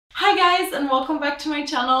guys, and welcome back to my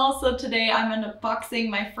channel. So today I'm unboxing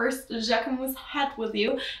my first Jacquemus hat with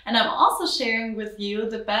you, and I'm also sharing with you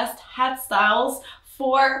the best hat styles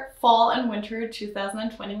for fall and winter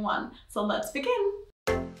 2021. So let's begin.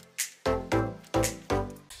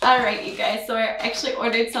 Alright you guys, so I actually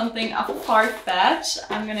ordered something off Farfetch.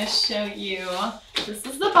 I'm gonna show you. This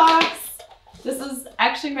is the box. This is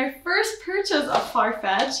actually my first purchase of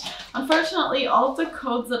Farfetch. Unfortunately, all of the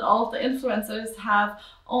codes that all of the influencers have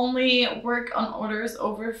only work on orders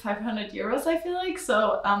over 500 euros, I feel like.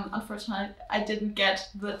 So unfortunately, I didn't get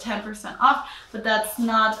the 10% off, but that's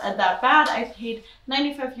not that bad. I paid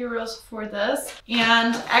 95 euros for this.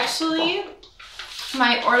 And actually,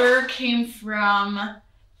 my order came from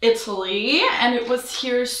Italy and it was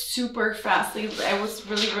here super fastly. I was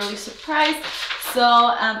really surprised.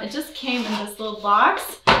 So it just came in this little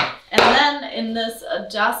box and then in this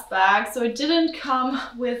dust bag. So it didn't come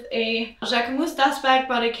with a Jacquemus dust bag,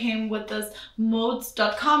 but it came with this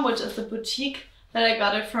modes.com, which is the boutique that I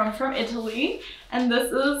got it from Italy. And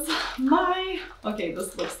this is my, okay,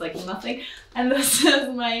 this looks like nothing. And this is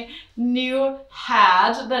my new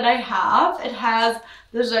hat that I have. It has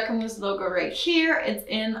the Jacquemus logo right here. It's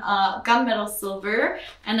in gunmetal silver.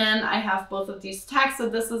 And then I have both of these tags. So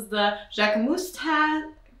this is the Jacquemus tag.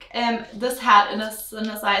 This hat in a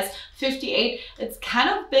size 58. It's kind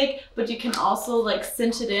of big, but you can also like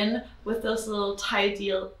cinch it in with this little tie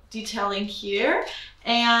detailing here.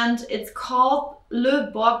 And it's called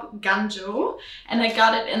Le Bob Gadjo, and I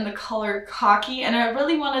got it in the color khaki, and I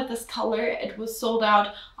really wanted this color. It was sold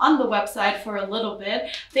out on the website for a little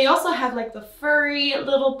bit. They also have like the furry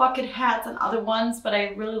little bucket hats and other ones, but I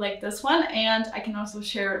really like this one, and I can also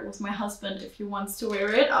share it with my husband if he wants to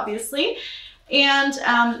wear it, obviously. And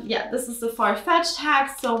yeah, this is the Farfetch tag,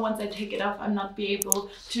 so once I take it off, I'm not be able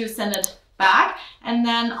to send it back. And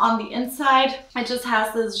then on the inside, it just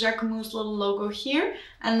has this Jacquemus little logo here,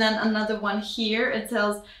 and then another one here. It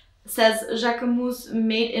says Jacquemus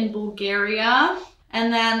made in Bulgaria.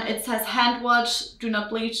 And then it says hand wash, do not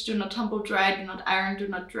bleach, do not tumble dry, do not iron, do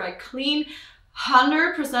not dry clean.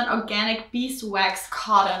 100% organic beeswax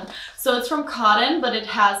cotton. So it's from cotton, but it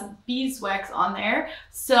has beeswax on there.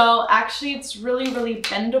 So actually it's really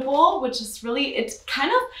bendable, which is really, it's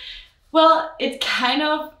kind of, well, it kind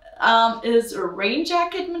of is a rain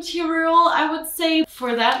jacket material, I would say.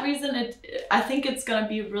 For that reason, I think it's gonna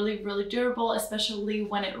be really durable, especially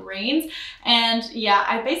when it rains. And yeah,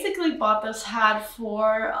 I basically bought this hat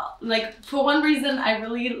for one reason. I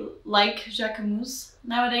really like Jacquemus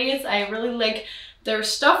nowadays. I really like their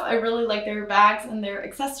stuff. I really like their bags and their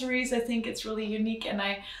accessories. I think it's really unique, and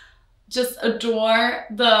I just adore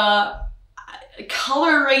the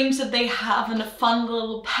color range that they have and the fun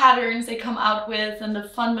little patterns they come out with and the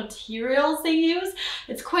fun materials they use.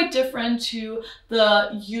 It's quite different to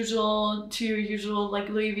your usual like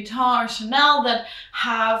Louis Vuitton or Chanel that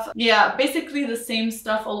have, yeah, basically the same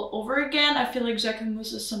stuff all over again. I feel like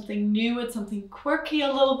Jacquemus is something new. It's something quirky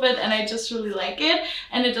a little bit, and I just really like it.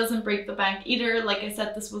 And it doesn't break the bank either. Like I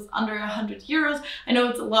said, this was under 100 euros. I know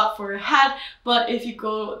it's a lot for a hat, but if you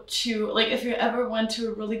go to, like, if you ever went to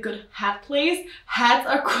a really good hat place, hats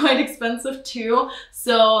are quite expensive too.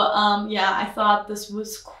 So yeah, I thought this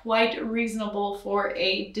was quite reasonable for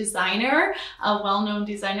a designer, a well-known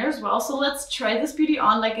designer as well. So let's try this beauty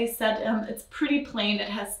on. Like I said, it's pretty plain. It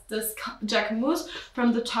has this Jacquemus.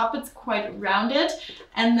 From the top, it's quite rounded,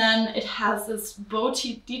 and then it has this bow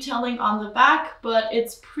detailing on the back, but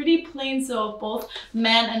it's pretty plain, so both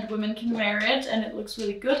men and women can wear it, and it looks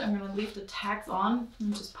really good. I'm gonna leave the tags on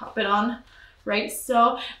and just pop it on, right?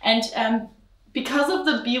 So, and because of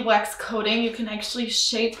the beeswax coating, you can actually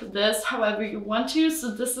shape this however you want to. So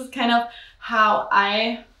this is kind of how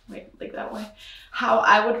I, like that way, how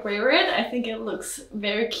I would wear it. I think it looks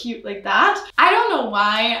very cute like that. I don't know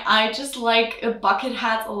why, I just like bucket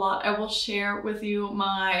hats a lot. I will share with you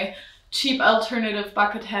my cheap alternative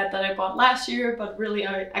bucket hat that I bought last year, but really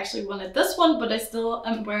I actually wanted this one, but I still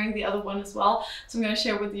am wearing the other one as well. So I'm going to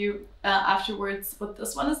share with you afterwards what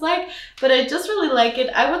this one is like, but I just really like it.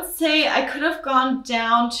 I would say I could have gone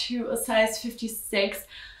down to a size 56.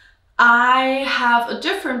 I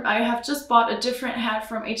have just bought a different hat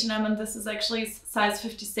from H&M, and this is actually size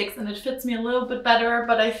 56, and it fits me a little bit better,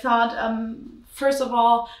 but I thought, first of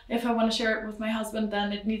all, if I want to share it with my husband,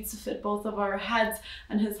 then it needs to fit both of our heads,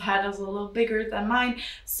 and his head is a little bigger than mine.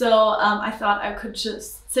 So I thought I could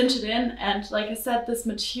just cinch it in, and like I said, this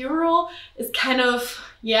material is kind of,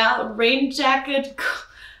 yeah, rain jacket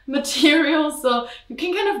material, so you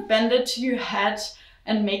can kind of bend it to your head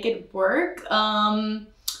and make it work.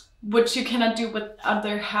 which you cannot do with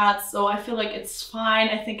other hats. So I feel like it's fine.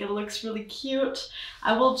 I think it looks really cute.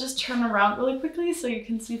 I will just turn around really quickly so you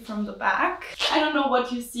can see from the back. I don't know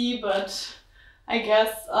what you see, but I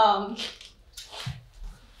guess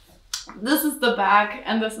this is the back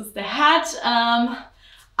and this is the hat.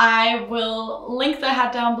 I will link the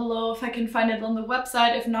hat down below if I can find it on the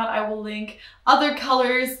website. If not, I will link other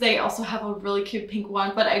colors. They also have a really cute pink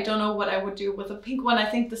one, but I don't know what I would do with a pink one. I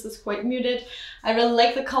think this is quite muted. I really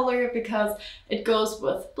like the color because it goes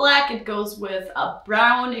with black, it goes with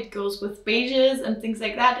brown, it goes with beiges and things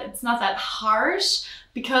like that. It's not that harsh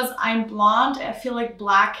because I'm blonde. I feel like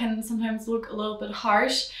black can sometimes look a little bit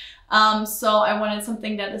harsh. So I wanted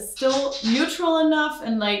something that is still neutral enough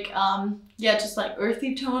and like, yeah, just like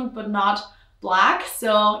earthy toned, but not black.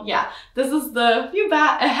 So yeah, this is the new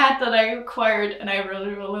hat that I acquired and I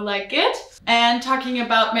really, really like it. And talking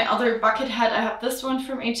about my other bucket hat, I have this one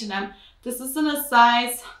from H&M. This is in a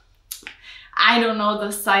size, I don't know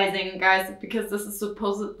the sizing, guys, because this is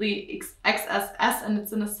supposedly XSS and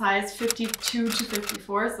it's in a size 52 to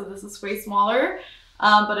 54. So this is way smaller.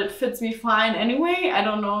 But it fits me fine anyway. I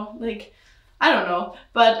don't know, like, I don't know.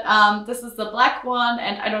 But this is the black one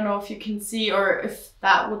and I don't know if you can see or if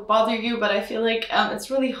that would bother you, but I feel like it's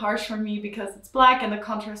really harsh for me because it's black and the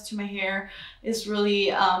contrast to my hair is really,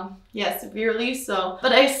 yeah, severely. So,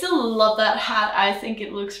 but I still love that hat. I think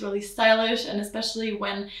it looks really stylish, and especially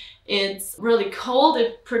when it's really cold,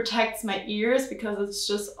 it protects my ears because it's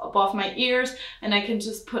just above my ears and I can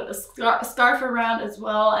just put a scarf around as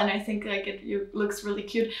well, and I think like it looks really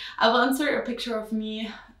cute. I will insert a picture of me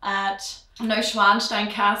at Neuschwanstein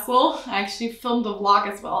Castle. I actually filmed a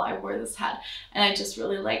vlog as well. I wore this hat and I just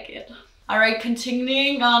really like it. Alright,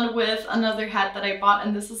 continuing on with another hat that I bought,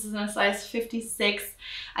 and this is in a size 56.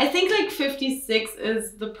 I think like 56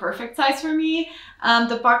 is the perfect size for me.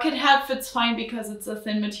 The bucket hat fits fine because it's a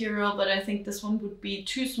thin material, but I think this one would be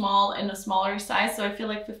too small in a smaller size, so I feel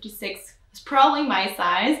like 56 is probably my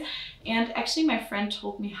size. And actually my friend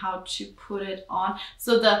told me how to put it on.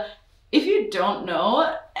 So if you don't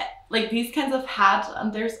know, like these kinds of hats,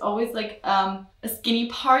 there's always like a skinny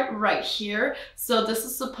part right here. So this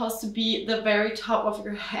is supposed to be the very top of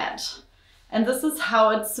your head. And this is how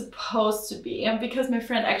it's supposed to be. And because my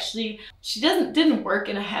friend actually, she didn't work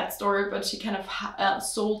in a hat store, but she kind of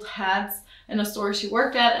sold hats in a store she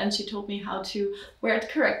worked at, and she told me how to wear it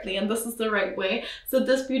correctly. And this is the right way. So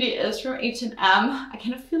this beauty is from H&M. I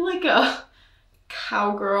kind of feel like a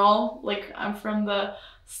cowgirl, like I'm from the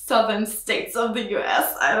southern states of the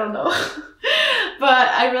US, I don't know. But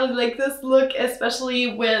I really like this look,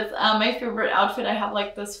 especially with my favorite outfit. I have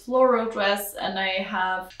like this floral dress and I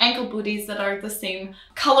have ankle booties that are the same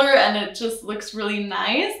color and it just looks really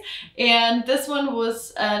nice. And this one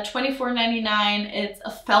was $24.99. It's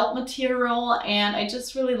a felt material and I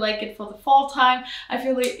just really like it for the fall time. I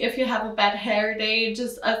feel like if you have a bad hair day,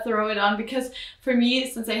 just throw it on, because for me,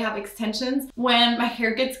 since I have extensions, when my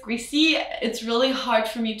hair gets greasy, it's really hard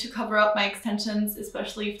for me to cover up my extensions,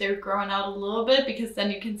 especially if they're growing out a little bit, because then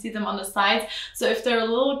you can see them on the sides. So if they're a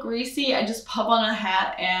little greasy, I just pop on a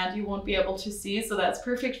hat and you won't be able to see. So that's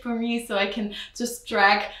perfect for me. So I can just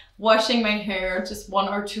drag washing my hair just 1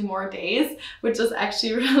 or 2 more days, which is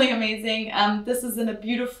actually really amazing. This is in a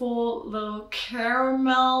beautiful little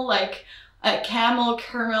caramel, like a camel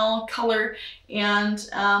caramel color, and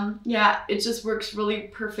yeah, it just works really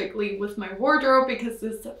perfectly with my wardrobe because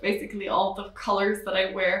this is basically all the colors that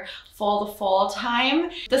I wear for the fall time.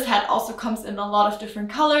 This hat also comes in a lot of different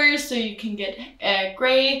colors, so you can get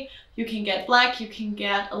gray, you can get black, you can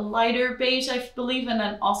get a lighter beige, I believe, and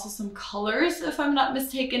then also some colors, if I'm not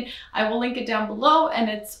mistaken. I will link it down below, and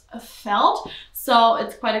it's a felt, so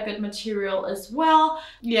it's quite a good material as well.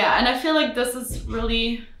 Yeah, and I feel like this is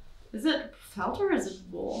really, is it felt or is it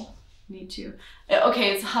wool? Need to.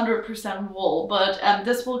 Okay, it's 100% wool, but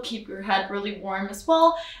this will keep your head really warm as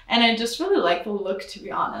well. And I just really like the look, to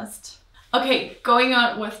be honest. Okay, going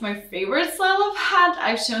on with my favorite style of hat.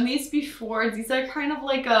 I've shown these before. These are kind of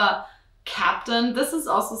like a captain. This is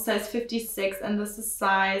also size 56 and this is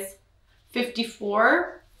size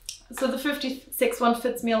 54. So the 56 one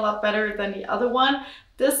fits me a lot better than the other one.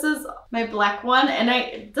 This is my black one,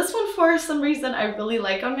 and this one for some reason I really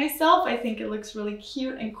like on myself. I think it looks really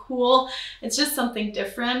cute and cool. It's just something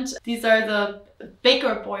different. These are the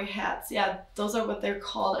Baker Boy hats. Yeah, those are what they're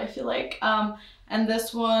called, I feel like. And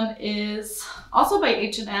this one is also by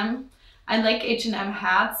H&M. I like H&M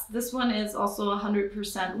hats. This one is also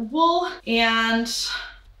 100% wool, and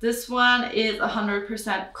this one is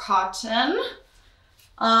 100% cotton.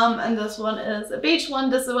 And this one is a beige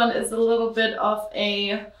one. This one is a little bit of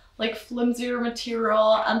a like flimsier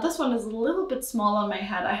material, and this one is a little bit small on my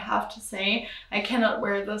head, I have to say. I cannot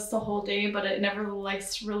wear this the whole day, but I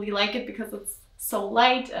nevertheless really like it because it's so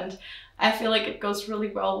light, and I feel like it goes really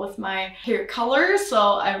well with my hair color, so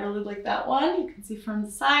I really like that one. You can see from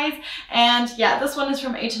the size. And yeah, this one is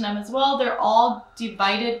from H&M as well. They're all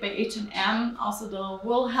divided by H&M. Also the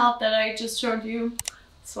wool hat that I just showed you.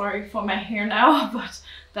 Sorry for my hair now, but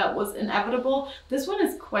that was inevitable. This one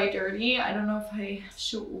is quite dirty. I don't know if I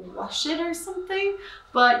should wash it or something,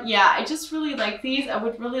 but yeah, I just really like these. I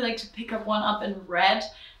would really like to pick up one up in red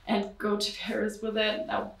and go to Paris with it.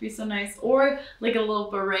 That would be so nice. Or like a little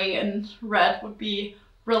beret in red would be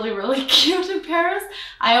really cute in Paris.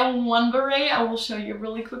 I have one beret I will show you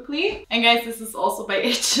really quickly. And guys, this is also by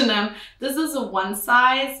H&M. This is a one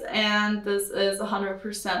size, and this is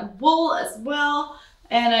 100% wool as well.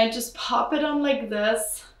 And I just pop it on like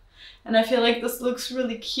this, and I feel like this looks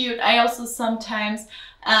really cute. I also sometimes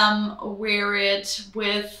wear it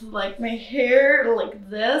with like my hair like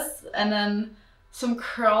this, and then some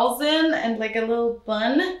curls in and like a little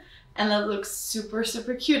bun, and that looks super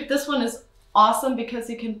cute. This one is awesome because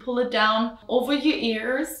you can pull it down over your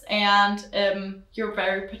ears, and you're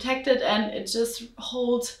very protected, and it just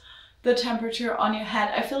holds the temperature on your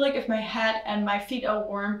head. I feel like if my head and my feet are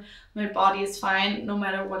warm, my body is fine no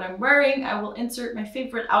matter what I'm wearing. I will insert my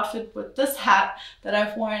favorite outfit with this hat that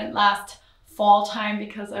I've worn last fall time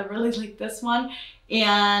because I really like this one.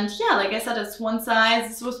 And yeah, like I said, it's one size.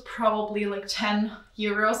 This was probably like 10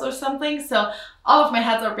 euros or something. So all of my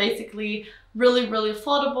hats are basically really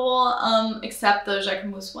affordable, except the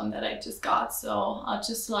Jacquemus one that I just got. So I'll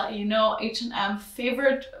just let you know, H&M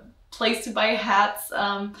favorite place to buy hats.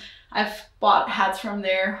 I've bought hats from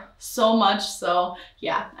there so much, so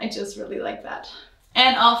yeah, I just really like that.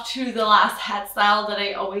 And off to the last hat style that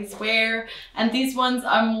I always wear, and these ones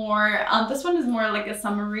are more, this one is more like a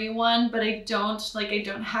summery one, but I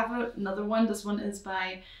don't have another one. This one is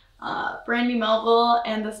by Brandy Melville,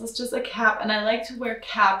 and this is just a cap, and I like to wear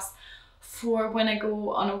caps for when I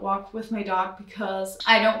go on a walk with my dog because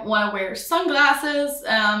I don't want to wear sunglasses.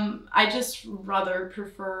 I just rather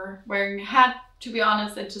prefer wearing a hat, to be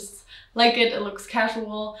honest. I just like it. It looks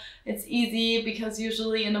casual. It's easy because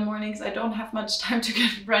usually in the mornings I don't have much time to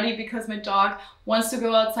get ready because my dog wants to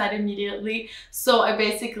go outside immediately. So I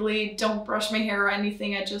basically don't brush my hair or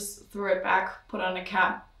anything. I just throw it back, put on a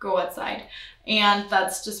cap, go outside. And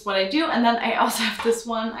that's just what I do. And then I also have this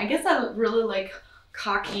one. I guess I really like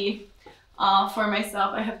khaki for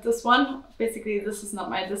myself. I have this one. Basically, this is not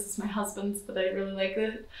mine, this is my husband's, but I really like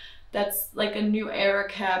it. That's like a new era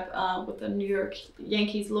cap with the New York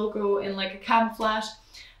Yankees logo in like a camouflage.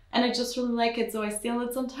 And I just really like it, so I steal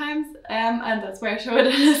it sometimes. And that's why I show it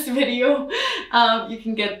in this video. You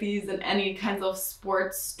can get these in any kinds of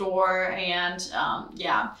sports store, and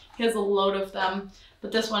yeah, he has a load of them.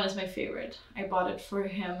 But this one is my favorite. I bought it for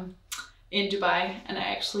him in Dubai, and I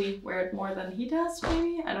actually wear it more than he does,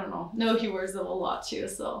 maybe? I don't know. No, he wears it a lot too,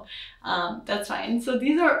 so that's fine. So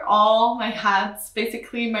these are all my hats,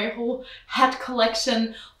 basically my whole hat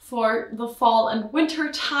collection for the fall and winter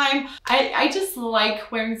time. I just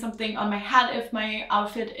like wearing something on my hat if my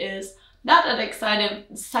outfit is not that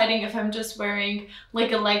exciting, if I'm just wearing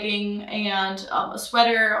like a legging and a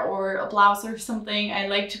sweater or a blouse or something. I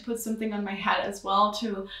like to put something on my hat as well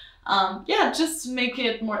to yeah, just make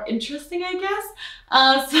it more interesting, I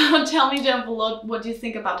guess. So tell me down below what you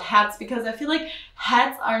think about hats, because I feel like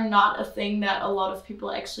hats are not a thing that a lot of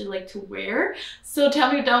people actually like to wear. So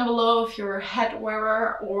tell me down below if you're a hat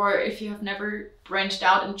wearer or if you have never branched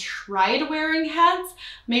out and tried wearing hats.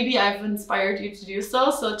 Maybe I've inspired you to do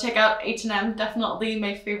so. So check out H&M, definitely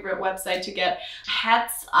my favorite website to get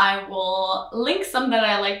hats. I will link some that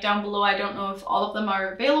I like down below. I don't know if all of them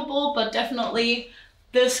are available, but definitely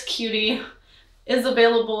this cutie is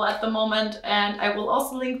available at the moment, and I will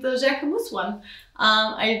also link the Jacquemus one.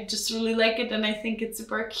 I just really like it, and I think it's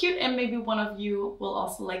super cute, and maybe one of you will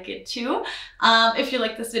also like it too. If you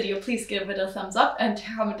like this video, please give it a thumbs up and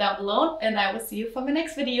comment down below, and I will see you for my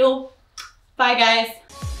next video. Bye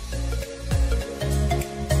guys!